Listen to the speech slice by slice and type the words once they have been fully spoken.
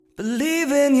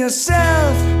Believe in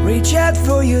yourself, reach out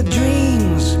for your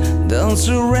dreams. Don't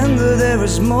surrender, there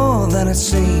is more than it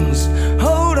seems.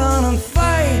 Hold on and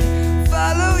fight,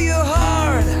 follow your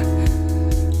heart.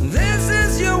 This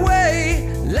is your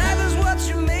way, life is what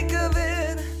you make of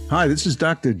it. Hi, this is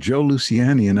Dr. Joe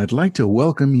Luciani, and I'd like to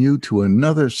welcome you to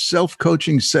another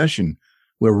self-coaching session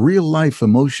where real-life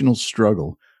emotional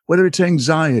struggle, whether it's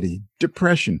anxiety,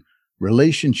 depression,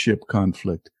 relationship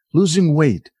conflict, losing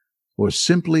weight, or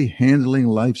simply handling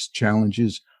life's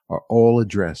challenges are all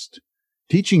addressed,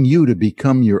 teaching you to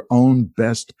become your own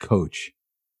best coach.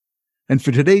 And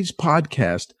for today's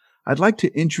podcast, I'd like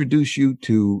to introduce you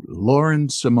to Lauren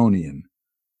Simonian.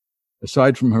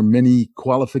 Aside from her many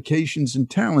qualifications and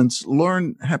talents,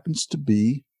 Lauren happens to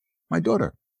be my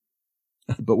daughter.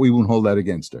 But we won't hold that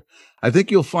against her. I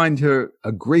think you'll find her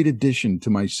a great addition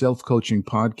to my self-coaching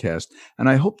podcast, and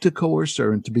I hope to coerce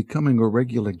her into becoming a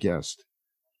regular guest.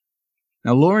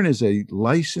 Now, Lauren is a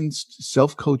licensed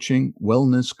self-coaching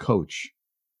wellness coach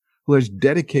who has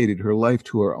dedicated her life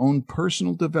to her own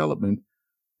personal development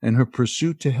and her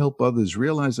pursuit to help others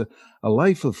realize a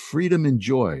life of freedom and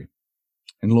joy.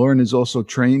 And Lauren is also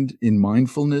trained in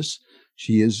mindfulness.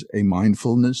 She is a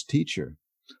mindfulness teacher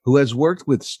who has worked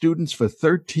with students for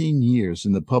 13 years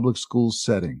in the public school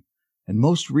setting. And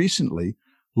most recently,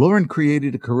 Lauren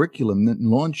created a curriculum that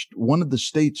launched one of the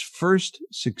state's first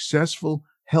successful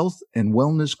health and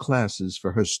wellness classes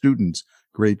for her students,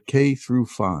 grade K through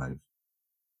 5.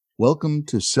 Welcome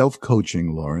to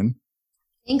Self-Coaching, Lauren.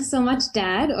 Thanks so much,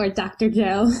 Dad, or Dr.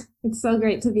 Joe. It's so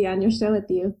great to be on your show with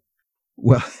you.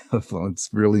 Well, it's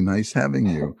really nice having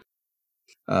you.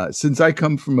 Since I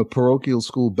come from a parochial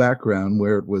school background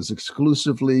where it was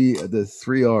exclusively the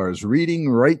 3 R's, reading,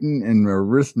 writing, and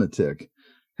arithmetic.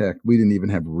 Heck, we didn't even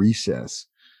have recess.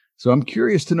 So I'm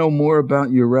curious to know more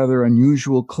about your rather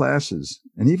unusual classes,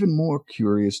 and even more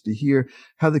curious to hear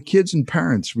how the kids and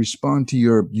parents respond to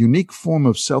your unique form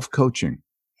of self-coaching.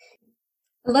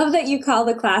 I love that you call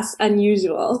the class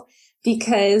unusual,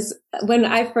 because when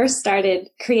I first started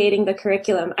creating the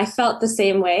curriculum, I felt the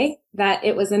same way, that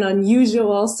it was an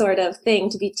unusual sort of thing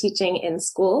to be teaching in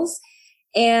schools.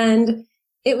 And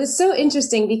it was so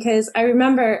interesting because I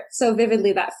remember so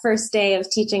vividly that first day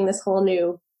of teaching this whole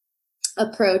new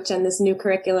approach and this new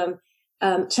curriculum,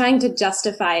 trying to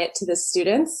justify it to the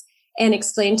students and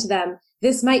explain to them,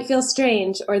 this might feel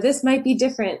strange or this might be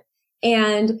different.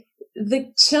 And the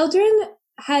children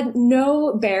had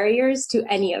no barriers to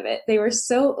any of it. They were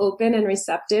so open and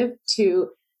receptive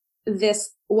to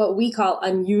this, what we call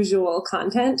unusual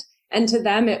content. And to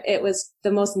them, it was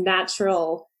the most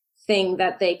natural thing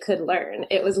that they could learn.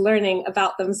 It was learning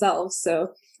about themselves.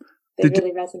 So they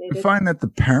really resonated. Did you find that the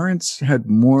parents had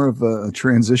more of a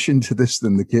transition to this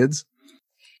than the kids?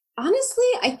 Honestly,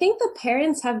 I think the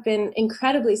parents have been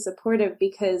incredibly supportive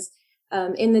because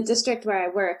in the district where I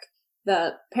work,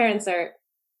 the parents are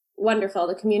wonderful.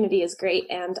 The community is great.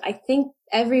 And I think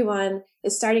everyone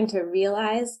is starting to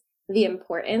realize the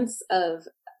importance of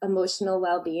emotional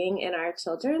well-being in our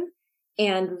children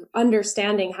and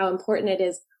understanding how important it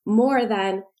is more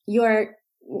than your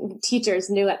teachers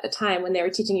knew at the time when they were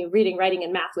teaching you reading, writing,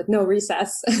 and math with no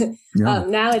recess. Yeah.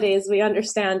 Nowadays, we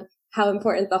understand how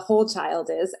important the whole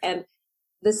child is. And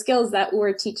the skills that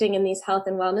we're teaching in these health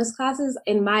and wellness classes,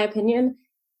 in my opinion,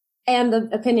 and the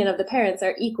opinion of the parents,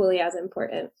 are equally as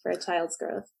important for a child's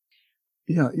growth.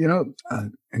 Yeah,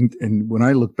 and when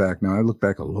I look back now, I look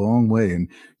back a long way.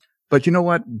 But you know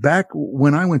what? Back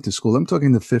when I went to school, I'm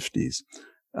talking the 50s.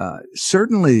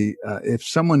 Certainly,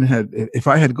 if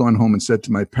I had gone home and said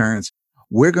to my parents,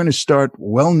 "We're going to start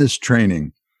wellness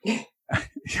training,"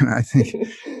 I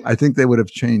think they would have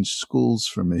changed schools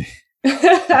for me.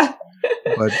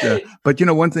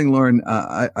 But one thing, Lauren,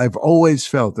 I've always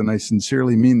felt, and I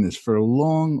sincerely mean this, for a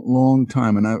long, long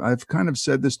time, and I've kind of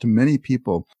said this to many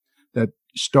people, that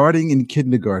starting in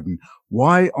kindergarten,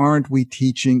 why aren't we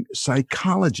teaching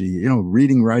psychology?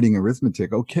 Reading, writing,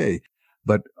 arithmetic, okay,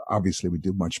 but obviously we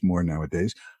do much more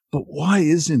nowadays. But why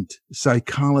isn't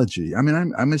psychology? I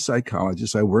mean, I'm a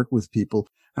psychologist. I work with people,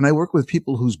 and I work with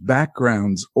people whose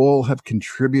backgrounds all have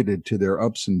contributed to their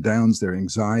ups and downs, their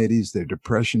anxieties, their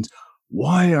depressions.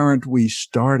 Why aren't we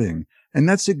starting? And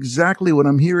that's exactly what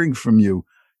I'm hearing from you.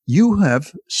 You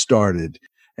have started,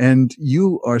 and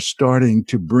you are starting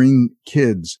to bring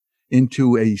kids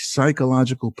into a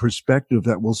psychological perspective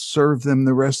that will serve them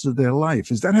the rest of their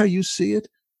life. Is that how you see it?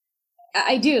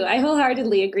 I do. I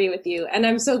wholeheartedly agree with you. And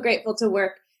I'm so grateful to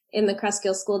work in the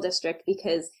Cresskill School District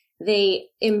because they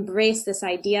embrace this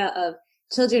idea of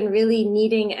children really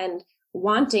needing and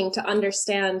wanting to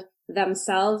understand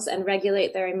themselves and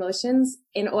regulate their emotions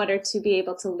in order to be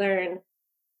able to learn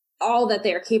all that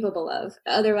they're capable of.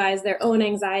 Otherwise, their own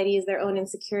anxieties, their own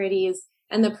insecurities,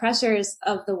 and the pressures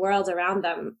of the world around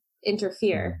them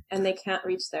interfere, and they can't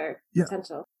reach their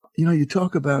potential. You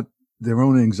talk about their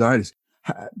own anxieties.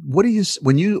 What do you,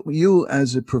 when you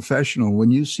as a professional,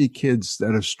 when you see kids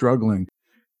that are struggling,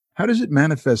 how does it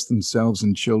manifest themselves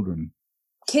in children?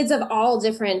 Kids of all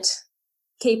different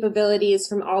capabilities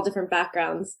from all different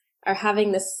backgrounds are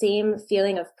having the same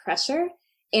feeling of pressure.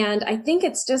 And I think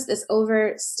it's just this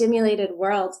overstimulated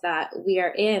world that we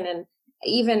are in. And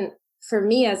even for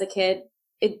me as a kid,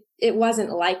 it wasn't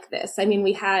like this. I mean,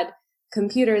 we had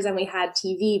computers and we had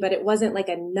TV, but it wasn't like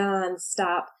a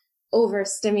nonstop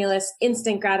overstimulus,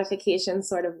 instant gratification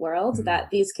sort of world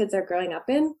that these kids are growing up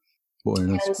in. Boy,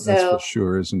 that's for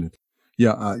sure, isn't it?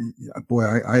 Yeah, boy,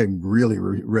 I really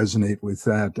resonate with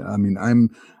that. I mean,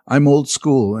 I'm old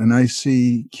school, and I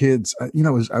see kids.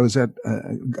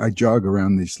 I jog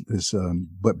around this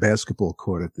basketball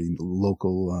court at the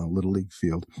local little league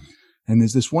field, and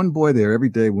there's this one boy there every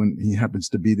day when he happens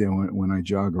to be there when I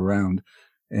jog around,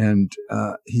 and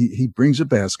he brings a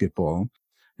basketball,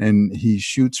 and he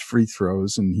shoots free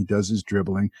throws, and he does his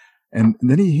dribbling. And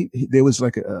then there was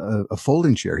like a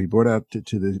folding chair he brought out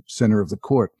to the center of the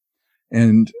court.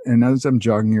 And as I'm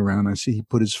jogging around, I see he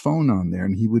put his phone on there,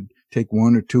 and he would take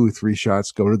 1 or 2 or 3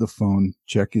 shots, go to the phone,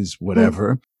 check his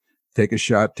whatever, take a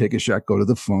shot, go to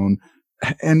the phone.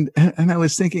 And I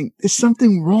was thinking, is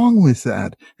something wrong with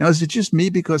that? Now, is it just me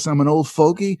because I'm an old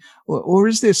fogey, or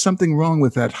is there something wrong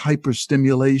with that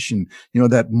hyperstimulation,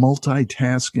 that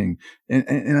multitasking?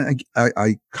 And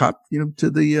I cop, to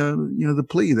the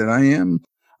plea that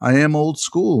I am old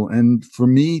school. And for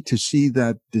me to see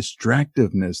that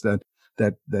distractiveness,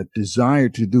 that desire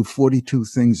to do 42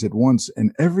 things at once,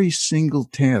 and every single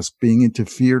task being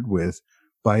interfered with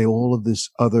by all of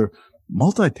this other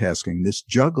multitasking, this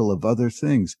juggle of other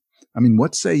things. I mean,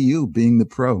 what say you, being the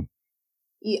pro?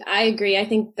 Yeah, I agree. I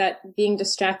think that being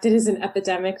distracted is an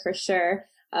epidemic for sure.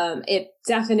 It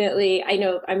definitely,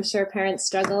 I'm sure parents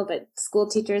struggle, but school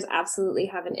teachers absolutely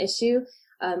have an issue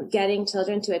getting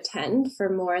children to attend for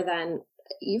more than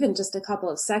even just a couple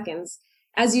of seconds.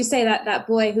 As you say, that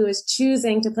boy who was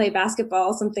choosing to play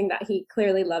basketball, something that he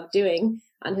clearly loved doing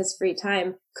on his free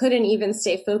time, couldn't even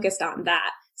stay focused on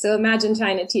that. So imagine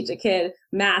trying to teach a kid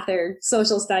math or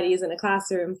social studies in a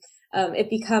classroom. It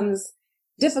becomes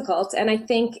difficult. And I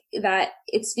think that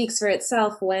it speaks for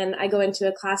itself when I go into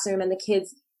a classroom and the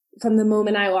kids, from the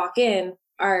moment I walk in,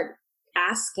 are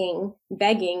asking,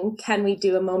 begging, can we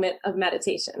do a moment of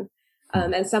meditation?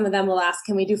 And some of them will ask,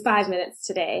 can we do 5 minutes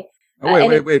today?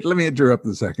 Wait. Let me interrupt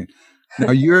a second.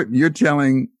 Now you're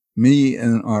telling me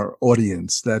and our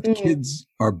audience that kids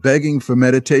are begging for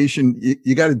meditation.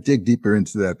 You got to dig deeper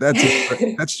into that.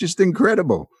 That's just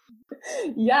incredible.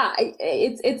 Yeah,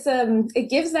 it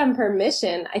gives them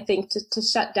permission, I think, to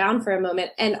shut down for a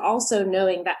moment, and also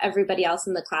knowing that everybody else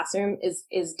in the classroom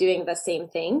is doing the same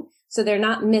thing, so they're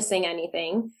not missing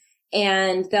anything.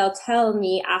 And they'll tell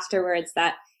me afterwards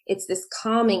that it's this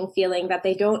calming feeling that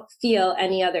they don't feel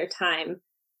any other time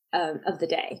of the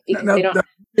day, because they don't.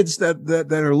 Kids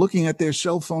that are looking at their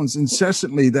cell phones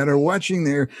incessantly, that are watching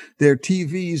their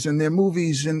TVs and their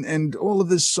movies and all of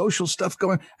this social stuff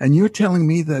going, and you're telling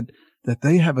me that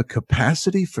they have a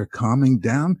capacity for calming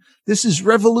down? This is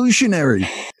revolutionary.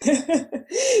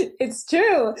 It's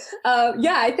true.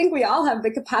 I think we all have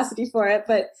the capacity for it,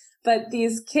 but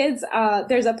these kids,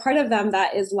 there's a part of them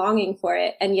that is longing for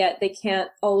it, and yet they can't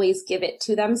always give it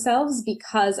to themselves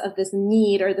because of this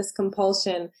need or this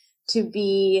compulsion to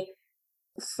be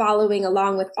following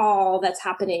along with all that's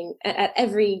happening at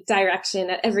every direction,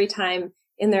 at every time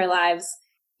in their lives.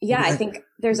 Yeah, I think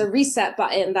there's a reset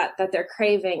button that they're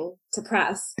craving to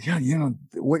press. Yeah,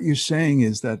 what you're saying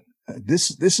is that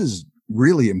this is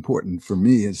really important for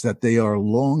me, is that they are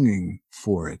longing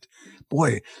for it.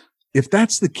 Boy, if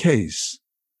that's the case,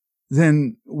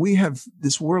 then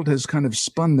this world has kind of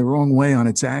spun the wrong way on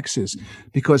its axis,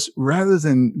 because rather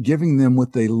than giving them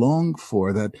what they long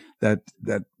for, that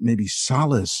maybe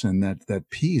solace and that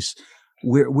peace,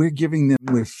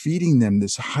 we're feeding them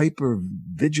this hyper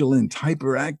vigilant,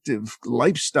 hyperactive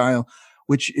lifestyle,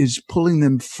 which is pulling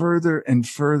them further and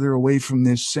further away from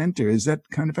their center. Is that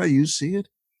kind of how you see it?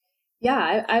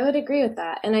 Yeah, I would agree with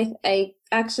that. And I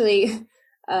actually,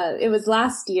 it was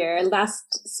last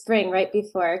spring, right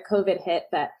before COVID hit,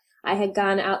 that I had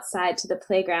gone outside to the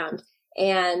playground,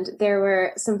 and there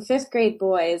were some 5th grade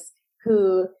boys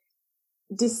who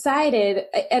decided,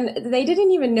 and they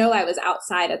didn't even know I was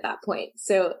outside at that point.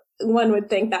 So one would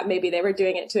think that maybe they were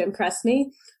doing it to impress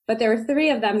me, but there were 3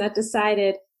 of them that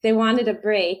decided they wanted a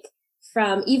break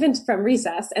from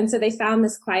recess. And so they found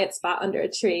this quiet spot under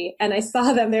a tree, and I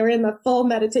saw them. They were in the full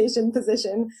meditation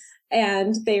position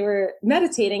and they were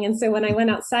meditating. And so when I went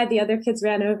outside, the other kids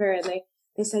ran over and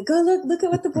they said, "Go look at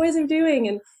what the boys are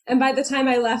doing." And by the time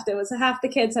I left, it was half the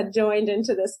kids had joined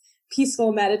into this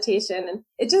peaceful meditation. And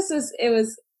it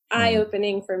was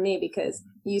eye-opening for me, because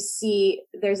you see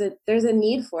there's a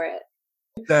need for it.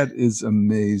 That is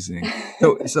amazing.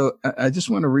 So I just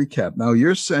want to recap. Now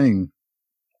you're saying,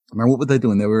 now, what were they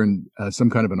doing? They were in some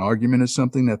kind of an argument or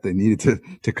something that they needed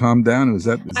to calm down? Is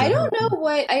that I don't know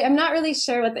what, I'm not really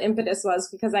sure what the impetus was,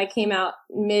 because I came out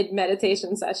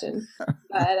mid-meditation session.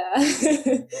 But,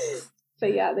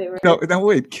 but yeah, they were. No,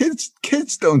 wait, kids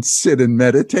don't sit and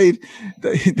meditate.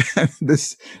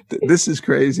 This is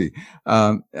crazy.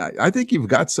 I think you've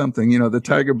got something, the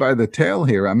tiger by the tail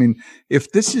here. I mean,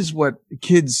 if this is what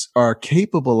kids are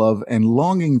capable of and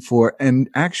longing for and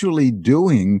actually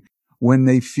doing when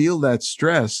they feel that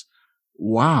stress,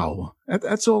 wow,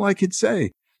 that's all I could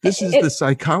say. This is the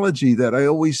psychology that I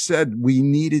always said we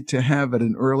needed to have at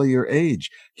an earlier age.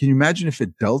 Can you imagine if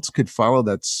adults could follow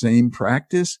that same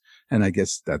practice? And I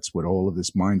guess that's what all of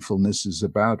this mindfulness is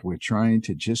about. We're trying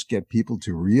to just get people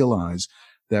to realize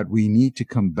that we need to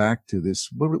come back to this.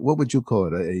 What would you call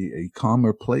it? A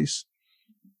calmer place?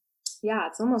 Yeah,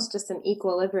 it's almost just an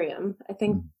equilibrium. I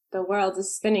think the world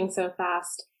is spinning so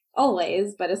fast,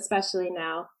 always, but especially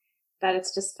now, that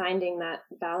it's just finding that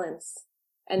balance.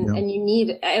 And you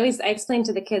need, I explain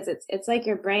to the kids, it's like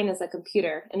your brain is a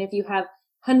computer. And if you have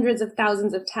hundreds of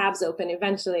thousands of tabs open,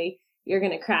 eventually you're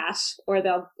going to crash, or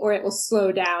it will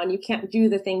slow down. You can't do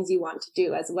the things you want to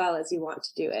do as well as you want to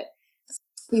do it.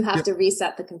 You have to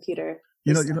reset the computer.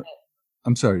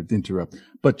 I'm sorry to interrupt,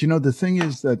 but the thing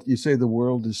is that you say the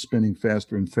world is spinning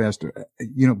faster and faster.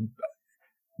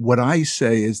 What I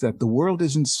say is that the world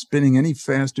isn't spinning any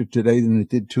faster today than it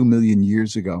did 2 million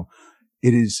years ago.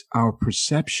 It is our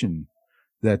perception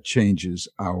that changes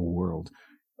our world.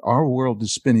 Our world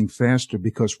is spinning faster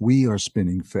because we are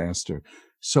spinning faster.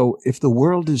 So if the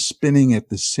world is spinning at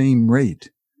the same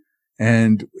rate,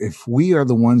 and if we are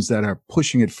the ones that are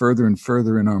pushing it further and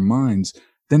further in our minds,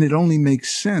 then it only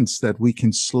makes sense that we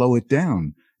can slow it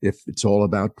down. If it's all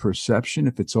about perception,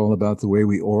 if it's all about the way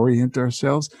we orient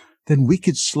ourselves, then we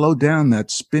could slow down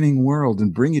that spinning world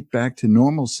and bring it back to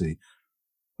normalcy.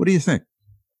 What do you think?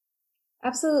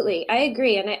 Absolutely. I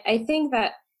agree. And I think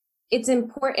that it's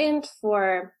important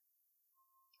for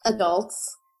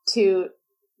adults to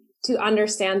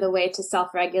understand the way to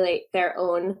self-regulate their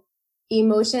own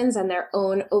emotions and their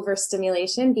own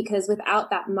overstimulation, because without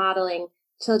that modeling,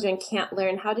 children can't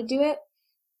learn how to do it.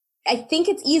 I think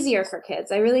it's easier for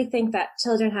kids. I really think that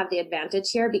children have the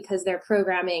advantage here because their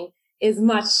programming is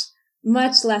much,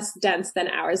 much less dense than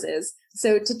ours is.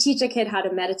 So to teach a kid how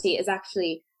to meditate is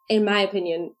actually, in my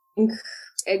opinion,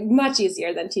 much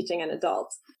easier than teaching an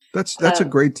adult. That's a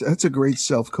great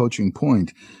self-coaching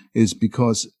point, is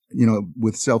because,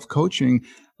 with self-coaching,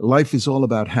 life is all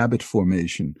about habit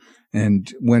formation.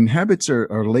 And when habits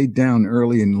are laid down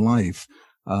early in life,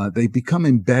 they become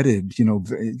embedded,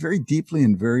 very, very deeply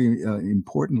and very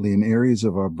importantly in areas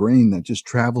of our brain that just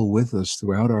travel with us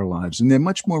throughout our lives. And they're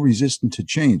much more resistant to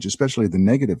change, especially the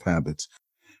negative habits.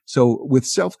 So with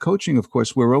self-coaching, of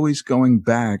course, we're always going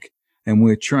back and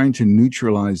we're trying to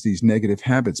neutralize these negative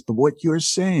habits. But what you're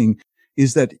saying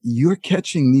is that you're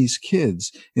catching these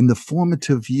kids in the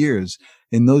formative years,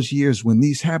 in those years when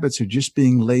these habits are just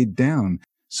being laid down.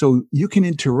 So you can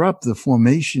interrupt the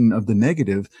formation of the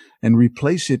negative and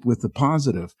replace it with the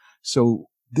positive. So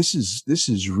this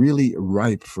is really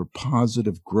ripe for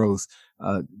positive growth,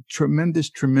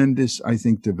 tremendous, I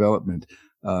think, development.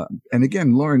 And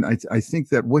again, Lauren, I think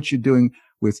that what you're doing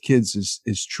with kids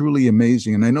is truly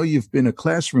amazing. And I know you've been a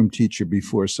classroom teacher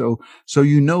before, so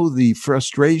the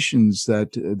frustrations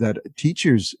that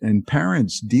teachers and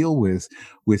parents deal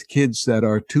with kids that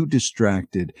are too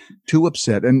distracted, too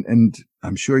upset. And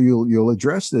I'm sure you'll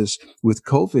address this with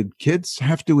COVID. Kids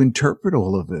have to interpret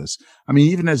all of this. I mean,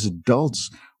 even as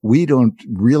adults, we don't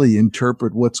really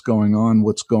interpret what's going on,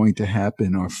 what's going to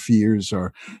happen, our fears,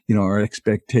 our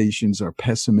expectations, our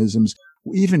pessimisms.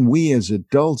 Even we as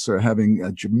adults are having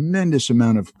a tremendous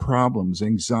amount of problems,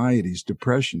 anxieties,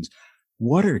 depressions.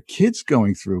 What are kids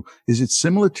going through? Is it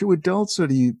similar to adults, or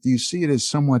do you see it as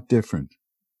somewhat different?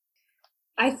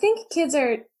 I think kids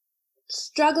are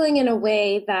struggling in a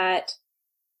way that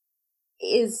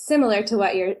is similar to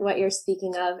what you're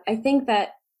speaking of. I think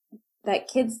that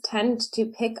kids tend to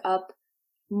pick up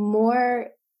more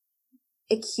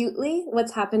acutely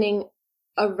what's happening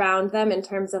around them in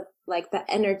terms of like the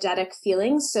energetic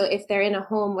feelings. So if they're in a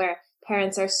home where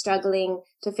parents are struggling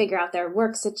to figure out their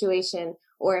work situation,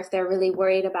 or if they're really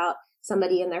worried about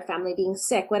somebody in their family being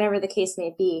sick, whatever the case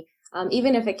may be.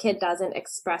 Even if a kid doesn't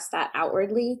express that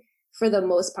outwardly, for the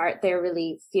most part, they're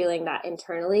really feeling that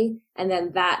internally. And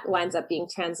then that winds up being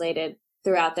translated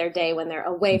throughout their day when they're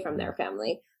away from their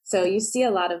family. So you see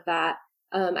a lot of that.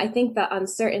 I think the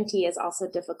uncertainty is also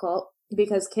difficult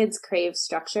because kids crave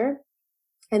structure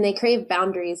and they crave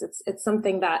boundaries. It's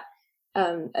something that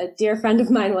a dear friend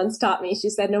of mine once taught me. She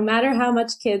said, no matter how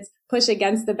much kids push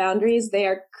against the boundaries, they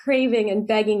are craving and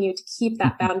begging you to keep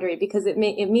that boundary because it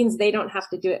means they don't have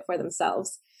to do it for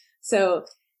themselves. So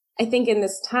I think in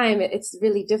this time, it's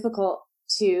really difficult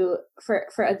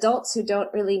for adults who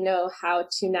don't really know how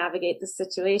to navigate the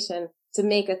situation to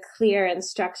make a clear and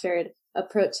structured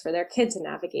approach for their kid to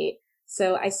navigate.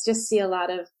 So I just see a lot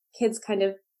of kids kind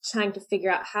of trying to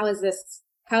figure out how is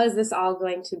this all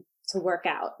going to work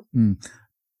out.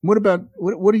 What about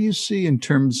what do you see in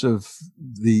terms of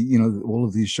all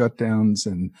of these shutdowns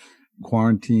and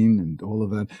quarantine and all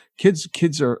of that?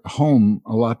 Kids are home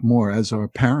a lot more, as are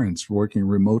parents working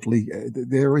remotely.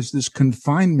 There is this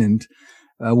confinement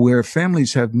where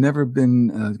families have never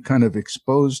been kind of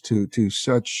exposed to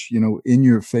such, in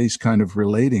your face kind of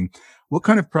relating. What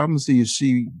kind of problems do you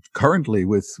see currently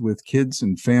with kids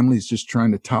and families just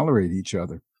trying to tolerate each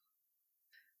other?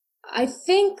 I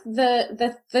think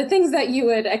the things that you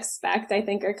would expect, I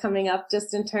think, are coming up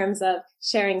just in terms of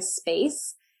sharing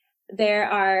space. There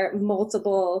are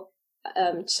multiple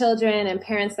children and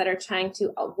parents that are trying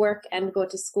to work and go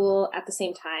to school at the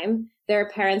same time. There are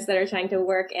parents that are trying to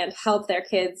work and help their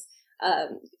kids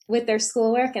with their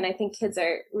schoolwork. And I think kids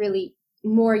are really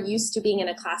more used to being in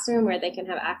a classroom where they can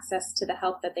have access to the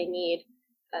help that they need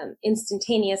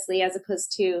instantaneously, as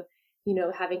opposed to,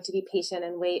 having to be patient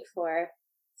and wait for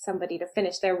somebody to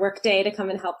finish their work day to come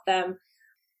and help them.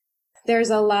 There's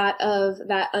a lot of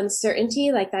that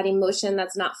uncertainty, like that emotion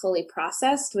that's not fully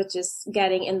processed, which is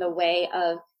getting in the way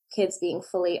of kids being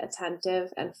fully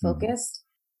attentive and focused.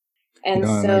 And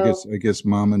and I guess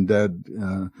mom and dad,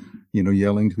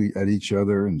 yelling at each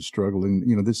other and struggling.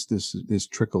 This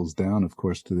trickles down, of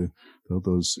course, to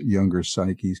those younger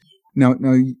psyches. Now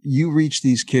you reach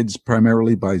these kids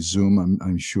primarily by Zoom,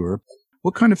 I'm sure.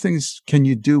 What kind of things can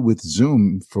you do with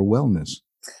Zoom for wellness?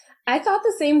 I thought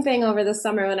the same thing over the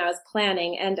summer when I was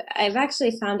planning, and I've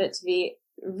actually found it to be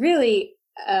really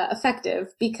effective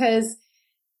because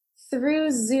through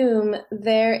Zoom,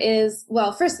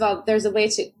 first of all, there's a way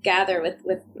to gather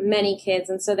with many kids,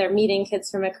 and so they're meeting kids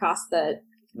from across the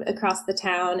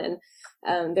town,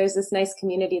 and there's this nice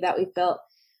community that we've built.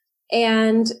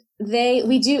 And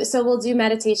we'll do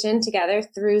meditation together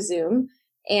through Zoom,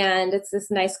 and it's this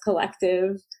nice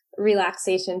collective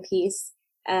relaxation piece.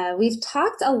 We've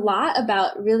talked a lot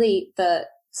about really the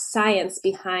science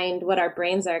behind what our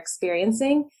brains are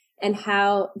experiencing and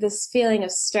how this feeling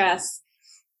of stress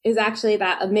is actually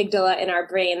that amygdala in our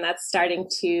brain that's starting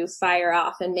to fire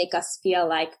off and make us feel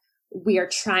like we are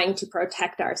trying to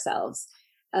protect ourselves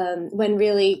when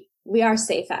really we are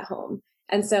safe at home.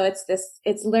 And so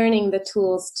it's learning the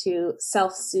tools to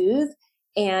self-soothe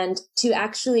and to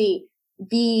actually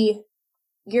be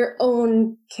your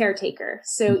own caretaker.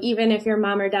 So even if your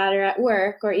mom or dad are at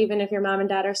work, or even if your mom and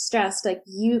dad are stressed, like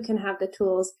you can have the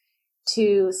tools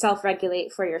to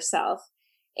self-regulate for yourself.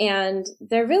 And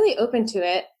they're really open to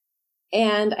it.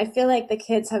 And I feel like the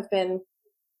kids have been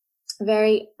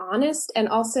very honest and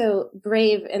also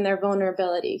brave in their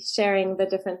vulnerability, sharing the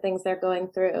different things they're going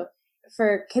through.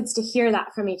 For kids to hear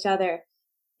that from each other,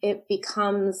 it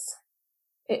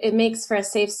makes for a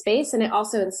safe space, and it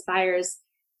also inspires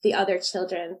the other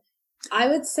children. I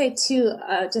would say too,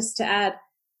 just to add,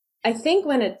 I think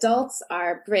when adults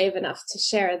are brave enough to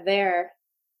share their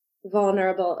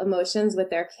vulnerable emotions with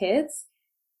their kids,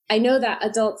 I know that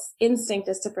adults' instinct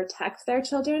is to protect their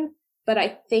children, but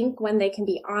I think when they can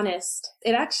be honest,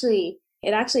 it actually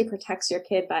protects your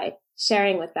kid by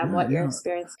sharing with them what you're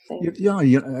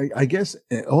experiencing. I guess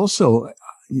also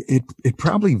it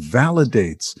probably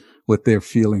validates what they're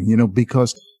feeling,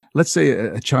 because let's say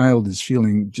a child is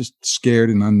feeling just scared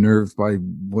and unnerved by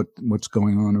what's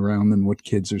going on around them, what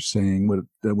kids are saying,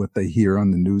 what they hear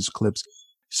on the news clips.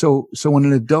 So when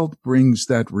an adult brings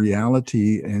that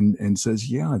reality and says,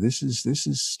 yeah, this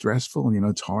is stressful,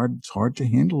 it's hard to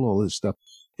handle all this stuff,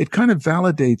 it kind of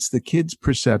validates the kid's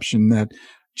perception that,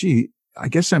 gee, I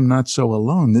guess I'm not so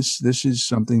alone. This is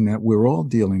something that we're all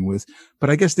dealing with. But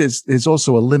I guess there's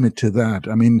also a limit to that.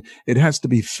 I mean, it has to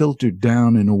be filtered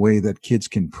down in a way that kids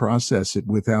can process it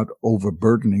without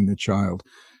overburdening the child.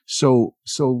 So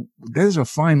there's a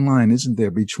fine line, isn't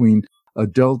there, between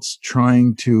adults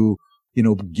trying to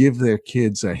give their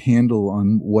kids a handle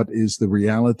on what is the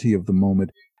reality of the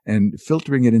moment and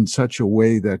filtering it in such a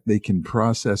way that they can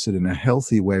process it in a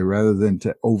healthy way rather than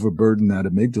to overburden that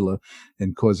amygdala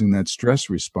and causing that stress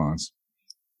response.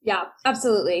 Yeah,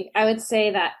 absolutely. I would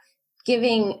say that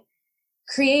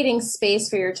creating space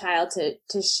for your child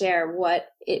to share what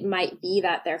it might be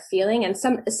that they're feeling. And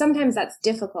sometimes that's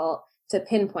difficult to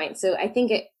pinpoint. So I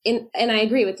think and I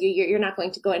agree with you, you're not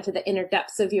going to go into the inner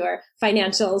depths of your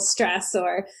financial stress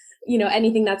or,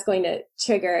 anything that's going to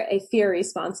trigger a fear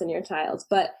response in your child.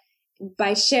 But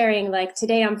by sharing, like,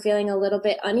 today I'm feeling a little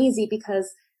bit uneasy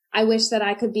because I wish that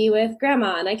I could be with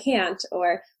grandma and I can't,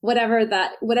 or whatever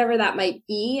that might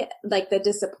be, like the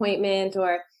disappointment,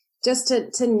 or just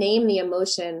to name the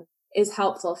emotion is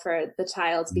helpful for the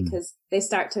child because they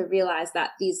start to realize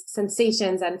that these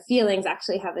sensations and feelings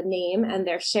actually have a name and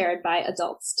they're shared by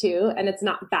adults too. And it's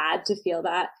not bad to feel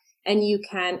that. And you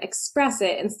can express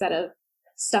it instead of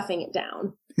stuffing it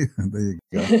down. Yeah, there you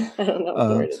go. I don't know what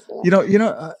the word is for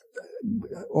that.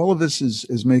 All of this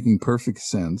is making perfect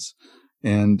sense.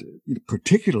 And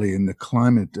particularly in the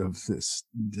climate of this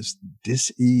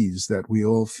dis-ease that we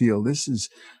all feel, this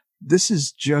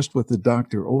is just what the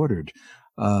doctor ordered.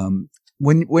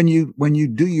 When you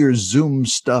do your Zoom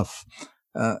stuff,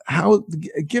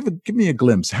 give me a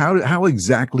glimpse. How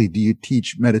exactly do you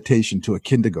teach meditation to a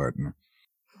kindergartner?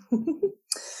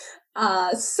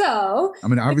 I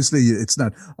mean, obviously it's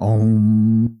not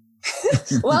Om.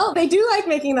 Well, they do like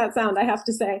making that sound, I have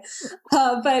to say.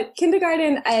 But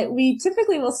kindergarten, we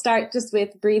typically will start just with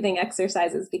breathing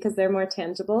exercises because they're more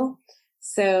tangible.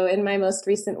 So in my most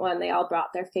recent one, they all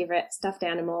brought their favorite stuffed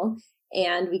animal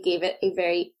and we gave it a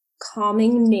very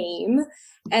calming name.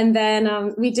 And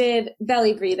then we did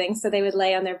belly breathing. So they would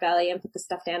lay on their belly and put the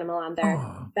stuffed animal on their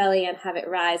belly and have it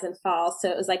rise and fall. So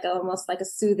it was like almost like a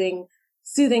soothing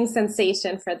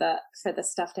sensation for the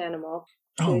stuffed animal.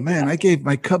 Oh man, I gave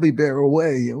my Cubby bear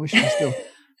away. I wish I still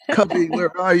Cubby,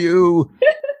 where are you?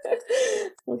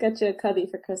 We'll get you a Cubby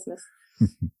for Christmas.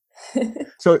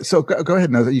 So go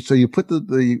ahead now. So you put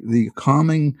the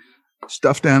calming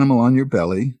stuffed animal on your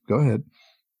belly. Go ahead.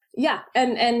 Yeah,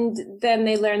 and then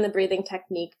they learn the breathing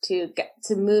technique to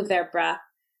move their breath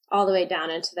all the way down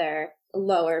into their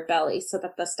lower belly so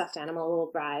that the stuffed animal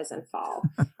will rise and fall.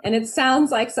 And it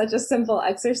sounds like such a simple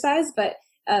exercise, but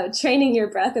training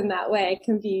your breath in that way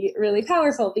can be really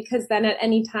powerful because then at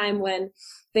any time when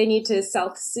they need to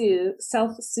self-soothe,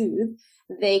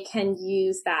 they can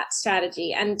use that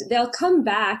strategy. And they'll come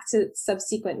back to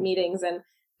subsequent meetings and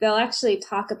they'll actually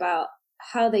talk about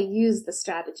how they use the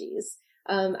strategies.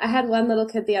 I had one little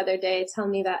kid the other day tell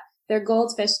me that their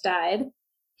goldfish died.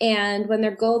 And when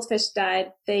their goldfish died,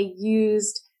 they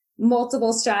used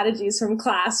multiple strategies from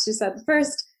class. She said,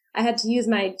 first, I had to use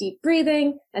my deep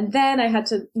breathing, and then I had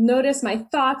to notice my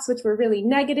thoughts, which were really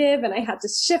negative, and I had to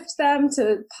shift them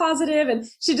to positive. And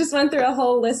she just went through a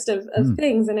whole list of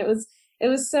things. And it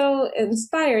was so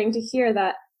inspiring to hear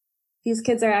that these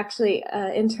kids are actually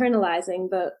internalizing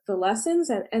the lessons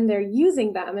and they're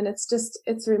using them. And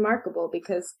it's remarkable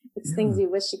because it's things you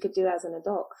wish you could do as an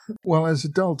adult. Well, as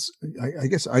adults, I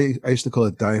guess I used to call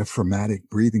it diaphragmatic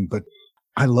breathing, but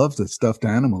I love the stuffed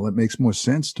animal. It makes more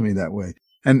sense to me that way.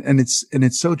 And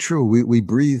it's so true. We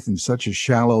breathe in such a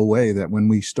shallow way that when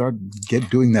we start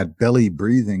doing that belly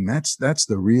breathing, that's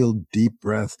the real deep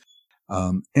breath.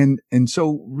 And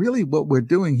so really what we're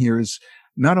doing here is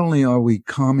not only are we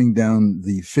calming down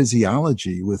the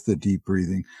physiology with the deep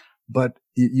breathing, but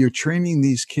you're training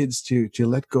these kids to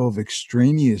let go of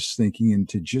extraneous thinking and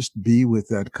to just be with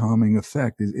that calming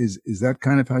effect. Is that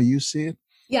kind of how you see it?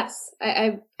 Yes,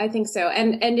 I think so.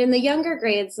 And in the younger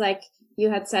grades, like you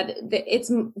had said,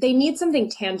 they need something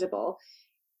tangible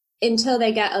until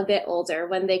they get a bit older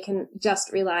when they can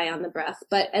just rely on the breath.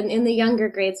 And in the younger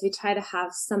grades, we try to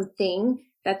have something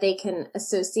that they can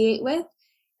associate with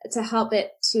to help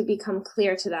it to become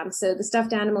clear to them. So the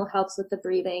stuffed animal helps with the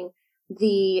breathing.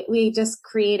 We just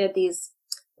created these,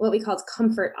 what we called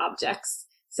comfort objects.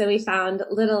 So we found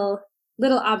little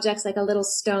objects like a little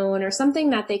stone or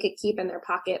something that they could keep in their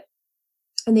pocket.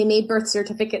 And they made birth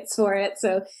certificates for it.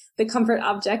 So the comfort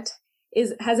object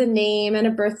has a name and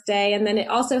a birthday. And then it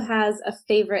also has a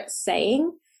favorite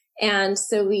saying. And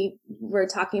so we were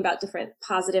talking about different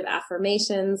positive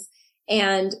affirmations.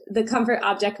 And the comfort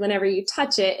object, whenever you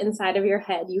touch it inside of your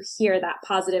head, you hear that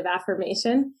positive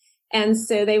affirmation. And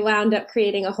so they wound up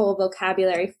creating a whole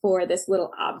vocabulary for this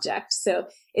little object. So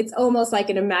it's almost like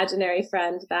an imaginary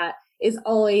friend that is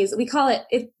always, we call it,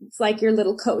 it's like your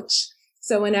little coach.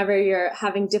 So whenever you're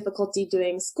having difficulty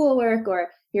doing schoolwork or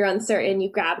you're uncertain,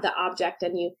 you grab the object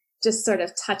and you just sort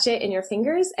of touch it in your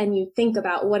fingers and you think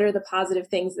about what are the positive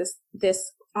things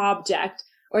this object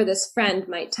or this friend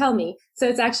might tell me. So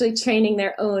it's actually training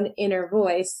their own inner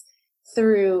voice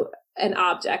through an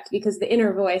object, because the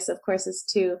inner voice, of course, is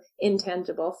too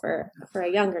intangible for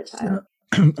a younger child.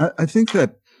 I think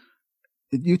that,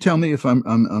 you tell me if I'm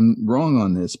wrong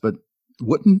on this, but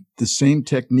wouldn't the same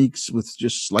techniques with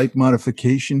just slight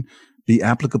modification be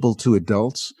applicable to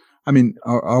adults? I mean,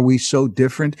 are we so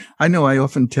different? I know I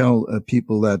often tell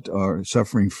people that are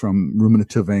suffering from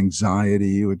ruminative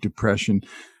anxiety or depression,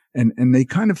 and they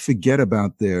kind of forget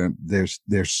about their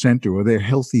center or their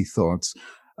healthy thoughts.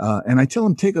 And I tell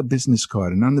them, take a business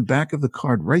card, and on the back of the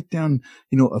card, write down,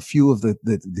 a few of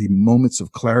the moments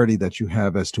of clarity that you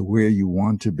have as to where you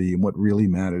want to be and what really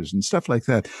matters and stuff like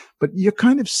that. But you're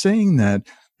kind of saying that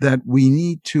we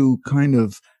need to kind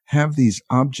of have these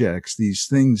objects, these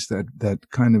things that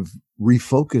kind of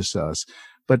refocus us.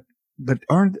 But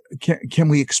can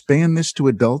we expand this to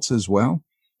adults as well?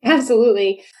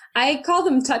 Absolutely. I call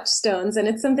them touchstones, and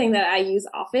it's something that I use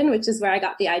often, which is where I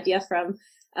got the idea from.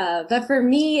 But for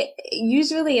me,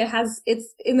 usually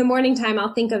it's in the morning time,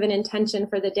 I'll think of an intention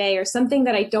for the day or something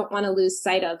that I don't want to lose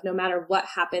sight of no matter what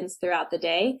happens throughout the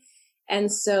day. And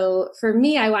so for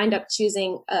me, I wind up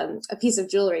choosing a piece of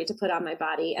jewelry to put on my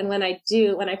body. And when I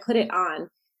put it on,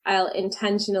 I'll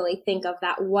intentionally think of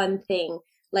that one thing.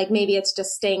 Like maybe it's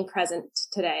just staying present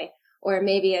today, or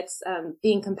maybe it's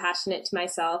being compassionate to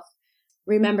myself,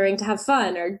 remembering to have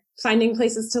fun, or finding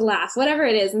places to laugh, whatever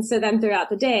it is. And so then throughout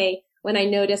the day, when I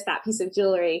notice that piece of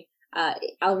jewelry,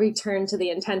 I'll return to the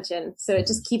intention. So it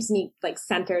just keeps me like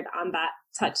centered on that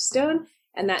touchstone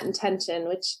and that intention,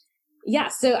 which, yeah.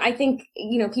 So I think,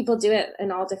 people do it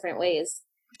in all different ways.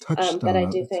 Touchstone, but I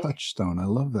do think touchstone. I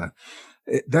love that.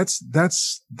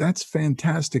 That's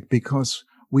fantastic, because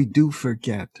we do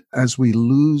forget as we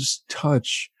lose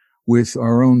touch with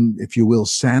our own, if you will,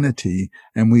 sanity,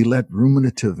 and we let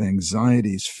ruminative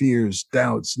anxieties, fears,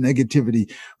 doubts,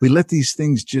 negativity, we let these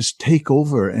things just take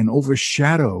over and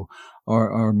overshadow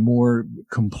our more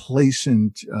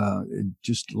complacent,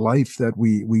 just life that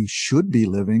we should be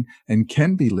living and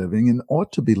can be living and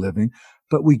ought to be living.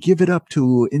 But we give it up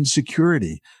to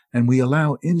insecurity, and we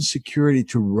allow insecurity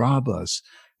to rob us.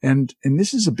 And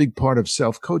this is a big part of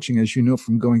self-coaching, as you know,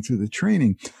 from going through the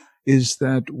training, is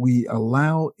that we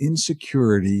allow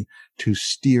insecurity to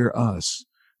steer us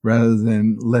rather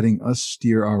than letting us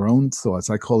steer our own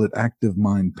thoughts. I call it active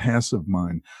mind, passive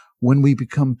mind. When we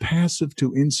become passive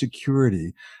to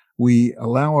insecurity, we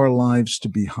allow our lives to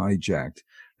be hijacked.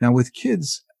 Now, with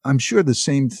kids, I'm sure the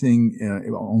same thing,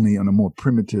 only on a more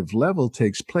primitive level,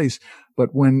 takes place.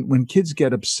 But when kids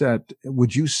get upset,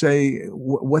 would you say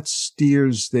what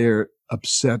steers their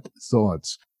upset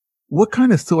thoughts? What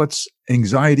kind of thoughts,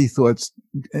 anxiety thoughts,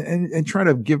 and try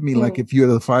to give me, like, if you're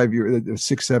the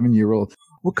 6, 7-year-old,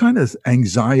 what kind of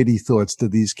anxiety thoughts do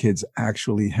these kids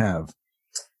actually have?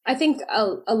 I think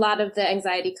a lot of the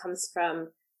anxiety comes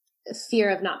from fear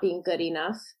of not being good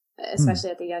enough, especially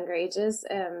at the younger ages,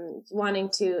 wanting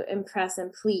to impress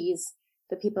and please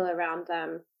the people around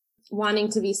them, wanting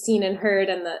to be seen and heard,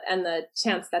 and the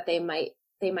chance that they might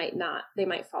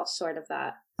fall short of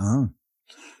that. Oh.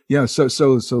 Yeah, so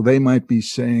they might be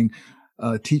saying,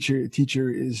 teacher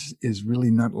is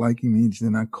really not liking me.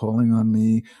 They're not calling on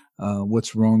me.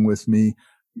 What's wrong with me?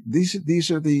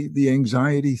 These are the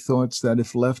anxiety thoughts that,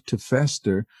 if left to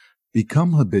fester,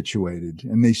 become habituated,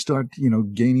 and they start,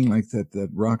 gaining, like that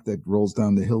rock that rolls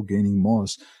down the hill, gaining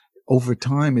moss. Over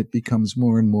time, it becomes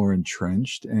more and more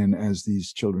entrenched. And as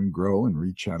these children grow and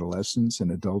reach adolescence and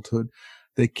adulthood,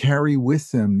 they carry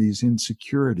with them these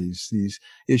insecurities, these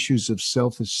issues of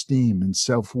self-esteem and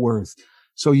self-worth.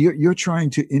 So you're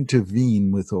trying to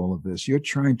intervene with all of this. You're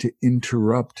trying to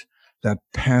interrupt that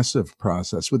passive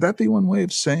process. Would that be one way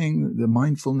of saying the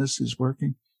mindfulness is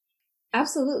working?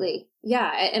 Absolutely.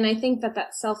 Yeah. And I think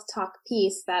that self-talk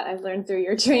piece that I've learned through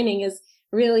your training is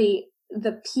really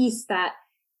the piece that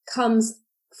comes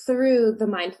through the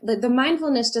mind. The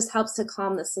mindfulness just helps to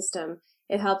calm the system.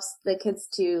 It helps the kids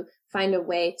to find a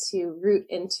way to root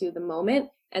into the moment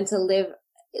and to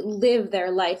live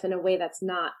their life in a way that's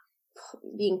not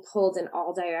being pulled in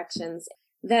all directions.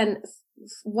 Then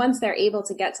once they're able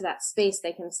to get to that space,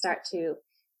 they can start to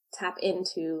tap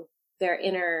into their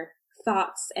inner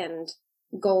thoughts and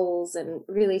goals and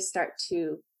really start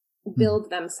to build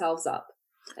themselves up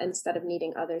instead of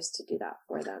needing others to do that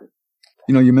for them.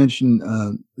 You mentioned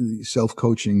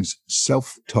self-coaching's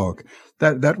self-talk.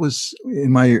 That was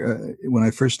in my when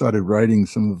I first started writing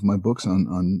some of my books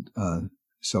on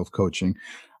self-coaching.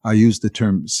 I used the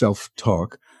term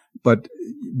self-talk, But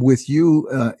with you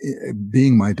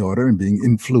being my daughter and being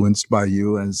influenced by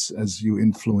you as you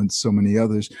influence so many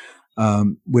others,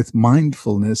 with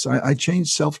mindfulness, I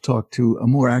changed self-talk to a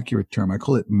more accurate term. I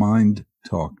call it mind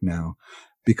talk now,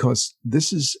 because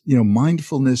this is,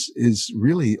 mindfulness is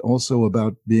really also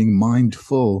about being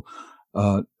mindful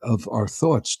of our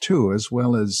thoughts too, as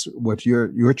well as what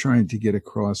you're trying to get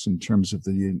across in terms of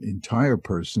the entire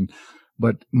person.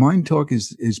 But mind talk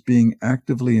is being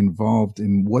actively involved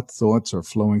in what thoughts are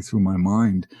flowing through my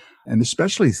mind, and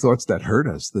especially thoughts that hurt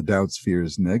us, the doubts,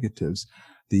 fears, negatives,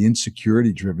 the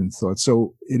insecurity driven thoughts.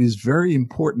 So it is very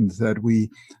important that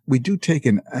we do take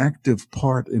an active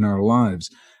part in our lives.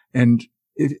 And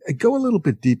go a little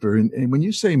bit deeper. And when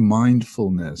you say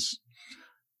mindfulness,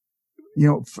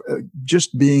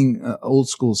 just being an old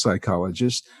school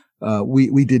psychologist,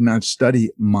 we did not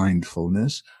study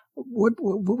mindfulness.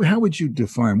 How would you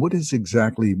define what is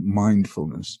exactly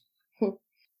mindfulness?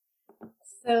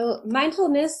 So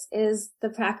mindfulness is the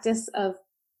practice of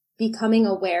becoming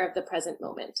aware of the present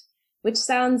moment, which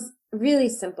sounds really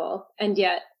simple, and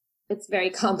yet it's very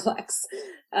complex,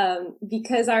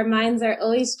 because our minds are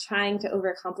always trying to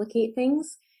overcomplicate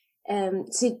things.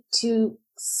 To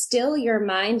still your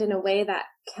mind in a way that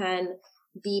can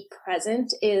be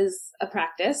present is a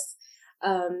practice.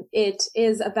 It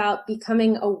is about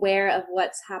becoming aware of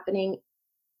what's happening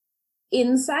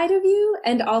inside of you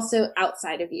and also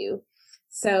outside of you.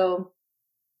 So,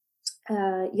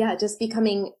 just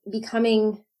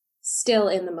becoming still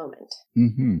in the moment.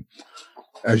 Mm-hmm.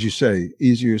 As you say,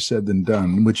 easier said than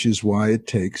done, which is why it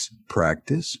takes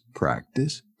practice,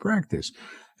 practice, practice.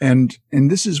 And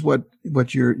this is what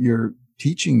you're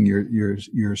teaching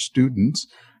your students.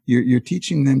 You're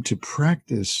teaching them to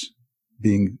practice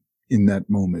being in that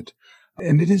moment.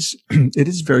 And it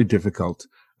is very difficult.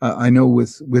 I know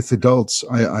with adults,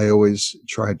 I always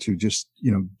try to just,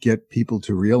 get people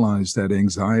to realize that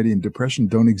anxiety and depression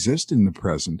don't exist in the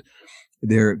present.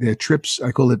 They're trips.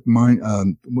 I call it mind.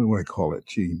 What do I call it?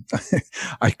 Gee,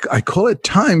 I call it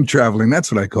time traveling.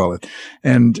 That's what I call it.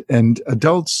 And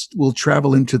adults will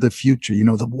travel into the future.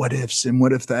 The what ifs and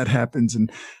what if that happens.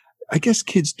 And I guess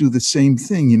kids do the same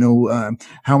thing.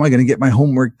 How am I going to get my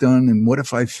homework done? And what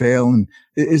if I fail? And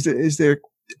is there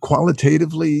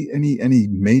qualitatively any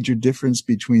major difference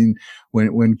between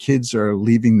when kids are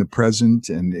leaving the present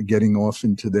and getting off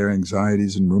into their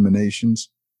anxieties and ruminations?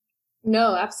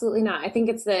 No, absolutely not. I think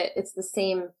it's the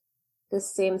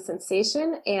same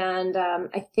sensation. And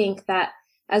I think that,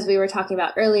 as we were talking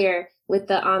about earlier, with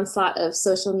the onslaught of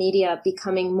social media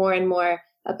becoming more and more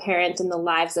apparent in the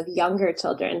lives of younger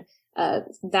children,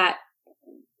 that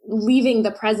leaving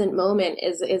the present moment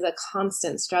is a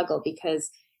constant struggle, because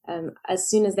as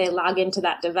soon as they log into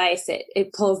that device,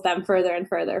 it pulls them further and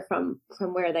further from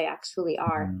where they actually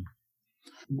are.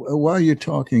 While you're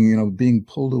talking, being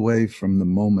pulled away from the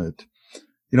moment,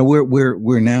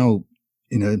 we're now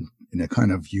in a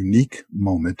kind of unique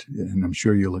moment, and I'm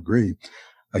sure you'll agree.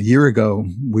 A year ago,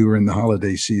 we were in the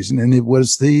holiday season, and it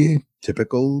was the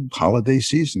typical holiday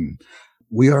season.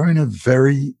 We are in a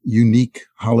very unique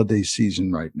holiday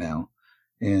season right now.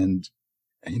 And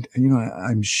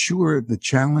I'm sure the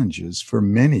challenges for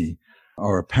many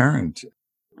are apparent.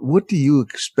 What do you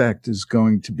expect is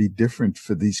going to be different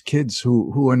for these kids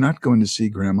who are not going to see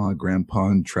grandma, grandpa,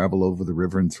 and travel over the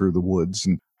river and through the woods?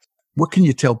 And what can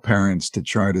you tell parents to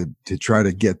try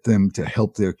to get them to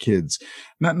help their kids,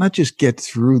 not just get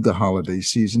through the holiday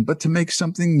season, but to make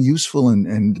something useful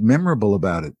and memorable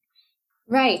about it?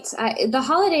 Right. The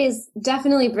holidays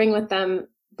definitely bring with them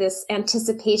this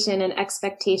anticipation and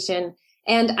expectation.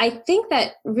 And I think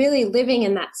that really living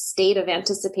in that state of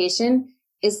anticipation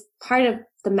is part of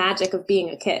the magic of being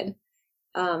a kid.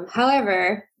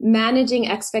 However, managing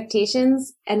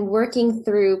expectations and working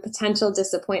through potential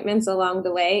disappointments along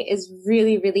the way is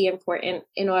really, really important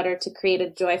in order to create a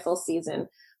joyful season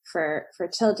for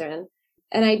children.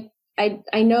 And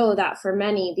I know that for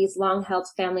many, these long-held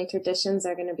family traditions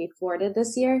are going to be thwarted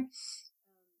this year,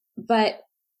 but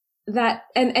that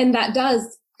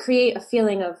does create a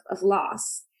feeling of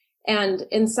loss. And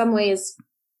in some ways,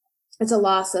 it's a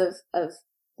loss of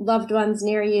loved ones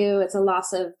near you. It's a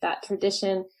loss of that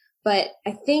tradition. But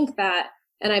I think that,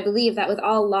 and I believe that with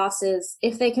all losses,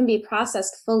 if they can be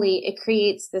processed fully, it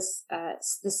creates this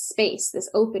space, this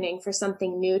opening for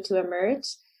something new to emerge.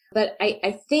 But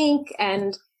I think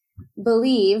and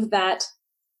believe that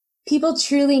people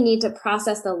truly need to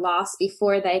process the loss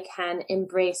before they can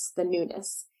embrace the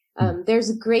newness.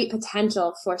 There's great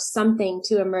potential for something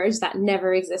to emerge that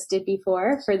never existed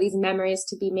before, for these memories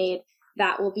to be made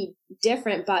that will be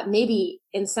different, but maybe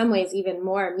in some ways even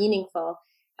more meaningful.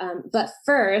 But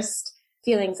first,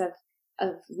 feelings of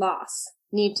loss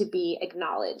need to be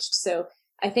acknowledged. So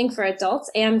I think for adults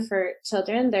and for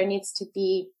children, there needs to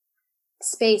be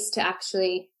space to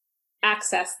actually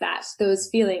access those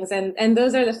feelings. And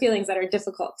those are the feelings that are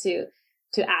difficult to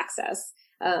access.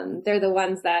 They're the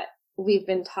ones that we've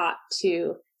been taught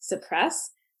to suppress.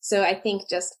 So I think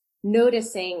just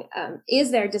noticing,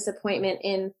 is there disappointment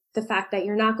in the fact that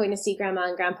you're not going to see grandma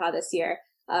and grandpa this year,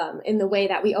 in the way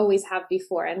that we always have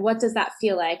before? And what does that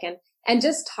feel like? And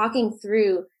just talking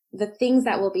through the things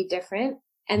that will be different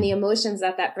and the emotions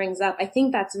that brings up. I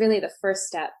think that's really the first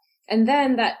step. And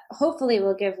then that hopefully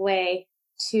will give way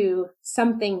to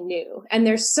something new. And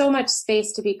there's so much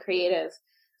space to be creative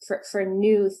for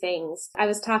new things. I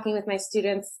was talking with my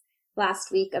students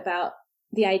last week about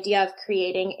the idea of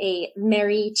creating a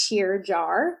merry cheer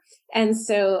jar. And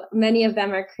so many of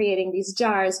them are creating these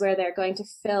jars where they're going to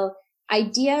fill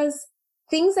ideas,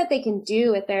 things that they can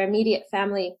do with their immediate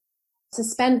family to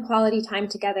spend quality time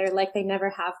together like they never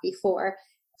have before.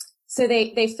 So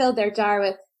they filled their jar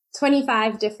with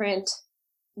 25 different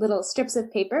little strips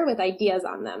of paper with ideas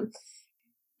on them.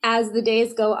 As the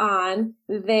days go on,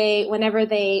 whenever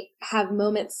they have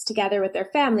moments together with their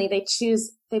family,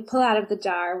 they pull out of the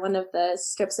jar one of the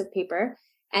strips of paper,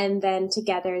 and then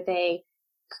together they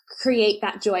create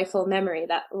that joyful memory,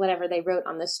 that whatever they wrote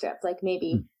on the strip, like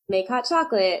maybe make hot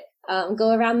chocolate,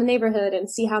 go around the neighborhood and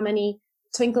see how many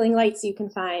twinkling lights you can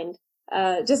find,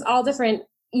 just all different,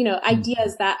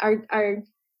 ideas that are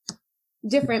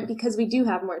different because we do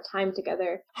have more time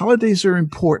together. Holidays are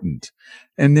important,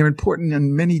 and they're important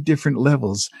on many different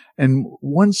levels. And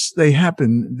once they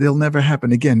happen, they'll never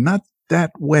happen again. Not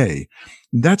that way.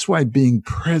 That's why being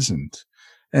present,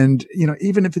 and,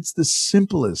 even if it's the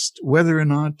simplest, whether or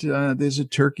not there's a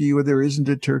turkey or there isn't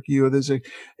a turkey or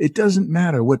it doesn't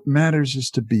matter. What matters is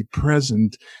to be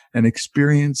present and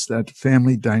experience that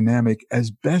family dynamic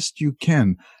as best you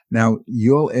can. Now,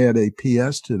 you'll add a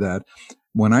PS to that.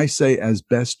 When I say as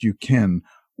best you can,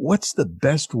 what's the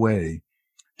best way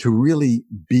to really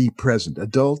be present?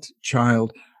 Adult,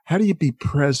 child, how do you be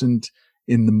present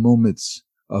in the moments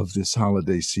of this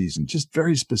holiday season? Just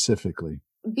very specifically.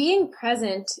 Being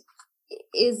present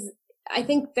I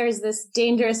think there's this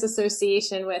dangerous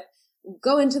association with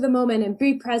go into the moment and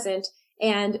be present.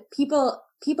 And people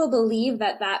believe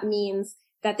that means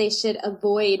that they should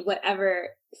avoid whatever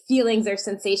feelings or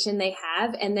sensation they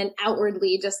have, and then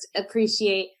outwardly just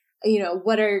appreciate,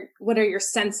 what are your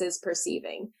senses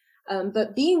perceiving.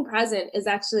 But being present is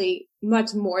actually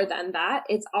much more than that.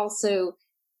 It's also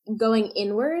going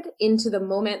inward into the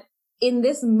moment. In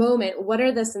this moment, what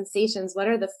are the sensations? What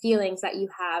are the feelings that you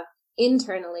have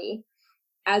internally,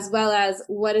 as well as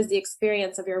what is the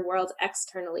experience of your world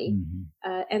externally?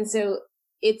 Mm-hmm. And so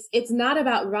it's not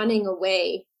about running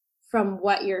away from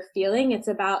what you're feeling. It's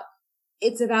about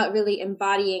really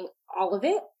embodying all of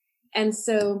it. And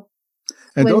so,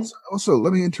 also,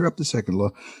 let me interrupt a second,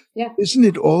 Laura. Yeah. Isn't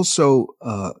it also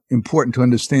important to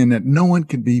understand that no one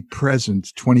can be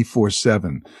present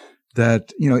 24/7?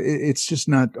 That, it's just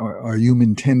not our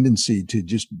human tendency to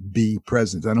just be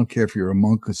present. I don't care if you're a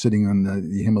monk sitting on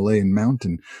the Himalayan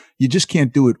mountain. You just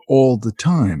can't do it all the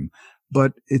time.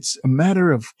 But it's a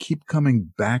matter of keep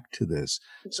coming back to this.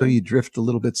 Okay. So you drift a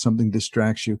little bit, something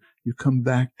distracts you. You come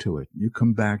back to it.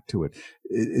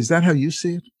 Is that how you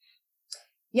see it?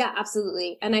 Yeah,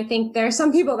 absolutely. And I think there are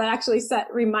some people that actually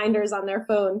set reminders on their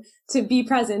phone to be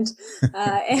present.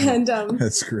 And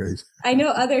that's great. I know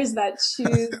others that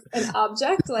choose an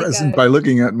object like present by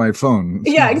looking at my phone.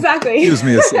 Yeah, exactly. Excuse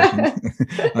me a second.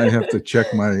 I have to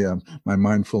check my my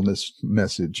mindfulness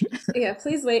message. Yeah,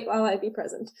 please wait while I be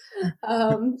present.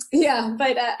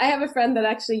 But I have a friend that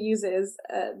actually uses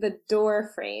the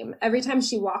door frame. Every time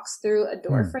she walks through a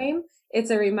door frame, it's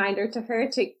a reminder to her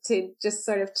to just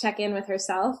sort of check in with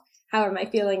herself. How am I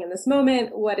feeling in this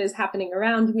moment? What is happening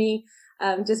around me?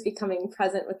 Just becoming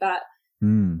present with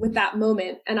that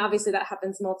moment. And obviously that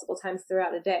happens multiple times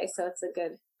throughout a day. So it's a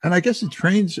good. And I guess it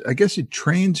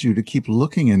trains you to keep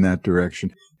looking in that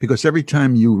direction, because every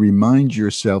time you remind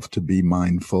yourself to be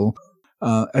mindful,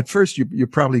 at first you're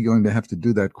probably going to have to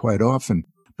do that quite often.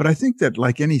 But I think that,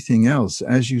 like anything else,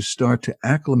 as you start to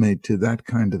acclimate to that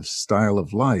kind of style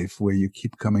of life where you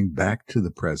keep coming back to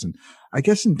the present, I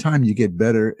guess in time you get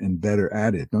better and better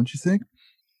at it, don't you think?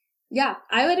 Yeah,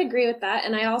 I would agree with that.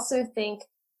 And I also think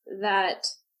that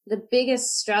the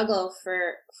biggest struggle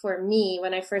for me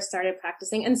when I first started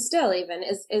practicing, and still even,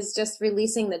 is just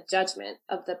releasing the judgment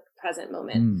of the present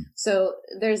moment. So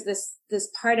there's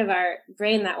this part of our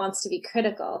brain that wants to be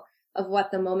critical of what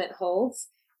the moment holds.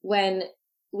 When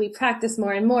we practice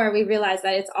more and more, we realize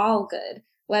that it's all good.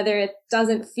 whether it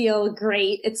doesn't feel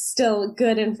great, it's still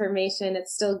good information.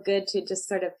 It's still good to just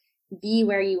sort of be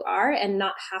where you are and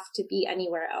not have to be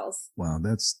anywhere else. Wow,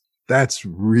 that's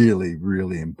really,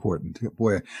 really important.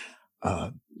 Boy,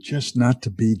 just not to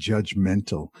be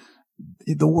judgmental.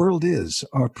 The world is,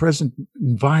 our present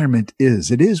environment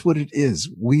is, it is what it is.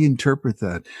 We interpret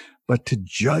that, but to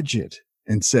judge it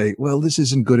and say, well, this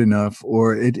isn't good enough,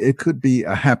 or it could be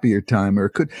a happier time,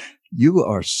 or you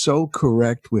are so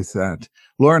correct with that.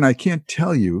 Lauren, I can't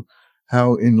tell you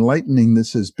how enlightening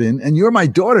this has been. And you're my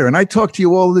daughter, and I talk to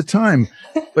you all the time,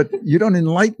 but you don't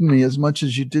enlighten me as much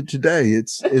as you did today.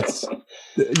 It's,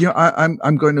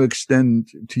 I'm going to extend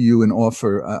to you an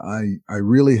offer. I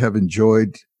really have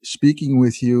enjoyed speaking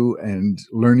with you and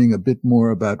learning a bit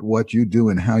more about what you do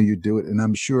and how you do it. And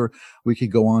I'm sure we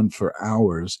could go on for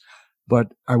hours,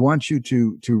 but I want you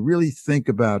to really think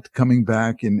about coming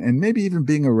back and maybe even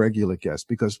being a regular guest,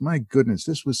 because my goodness,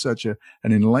 this was such an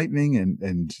enlightening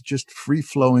and just free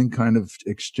flowing kind of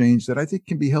exchange that I think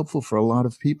can be helpful for a lot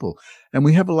of people. And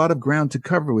we have a lot of ground to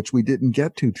cover, which we didn't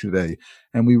get to today.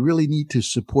 And we really need to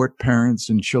support parents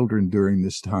and children during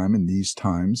this time and these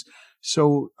times.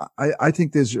 So I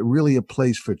think there's really a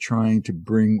place for trying to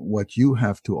bring what you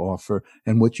have to offer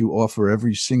and what you offer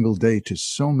every single day to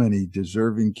so many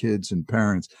deserving kids and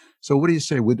parents. So what do you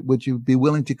say? Would you be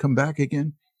willing to come back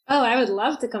again? Oh, I would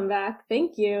love to come back.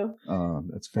 Thank you. Oh,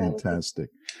 that's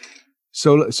fantastic.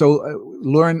 So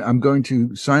Lauren, I'm going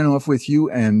to sign off with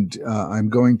you, and I'm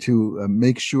going to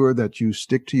make sure that you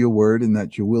stick to your word and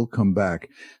that you will come back.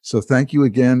 So thank you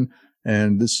again.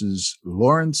 And this is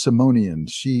Lauren Simonian.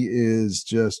 She is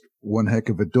just one heck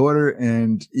of a daughter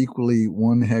and equally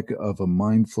one heck of a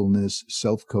mindfulness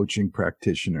self-coaching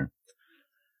practitioner.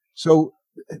 So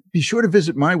be sure to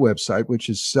visit my website, which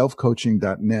is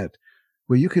selfcoaching.net,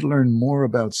 where you could learn more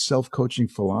about self-coaching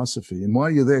philosophy. And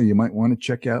while you're there, you might want to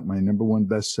check out my #1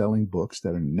 best-selling books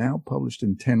that are now published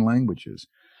in 10 languages.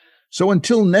 So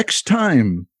until next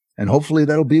time, and hopefully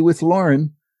that'll be with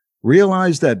Lauren,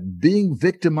 realize that being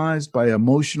victimized by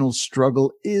emotional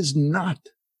struggle is not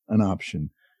an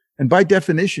option. And by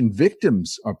definition,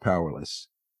 victims are powerless,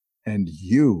 and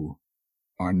you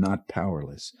are not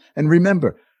powerless. And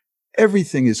remember,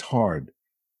 everything is hard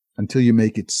until you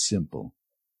make it simple.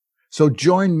 So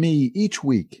join me each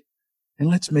week, and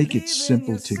let's make it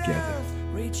simple together.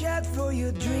 Reach out for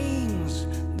your dreams.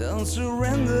 Don't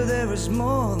surrender, there is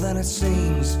more than it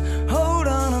seems. Hold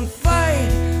on and fight.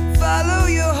 Follow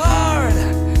your heart.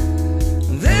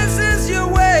 This is your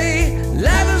way.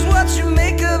 Life is what you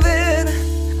make of it.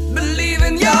 Believe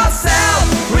in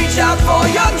yourself. Reach out for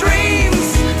your dreams.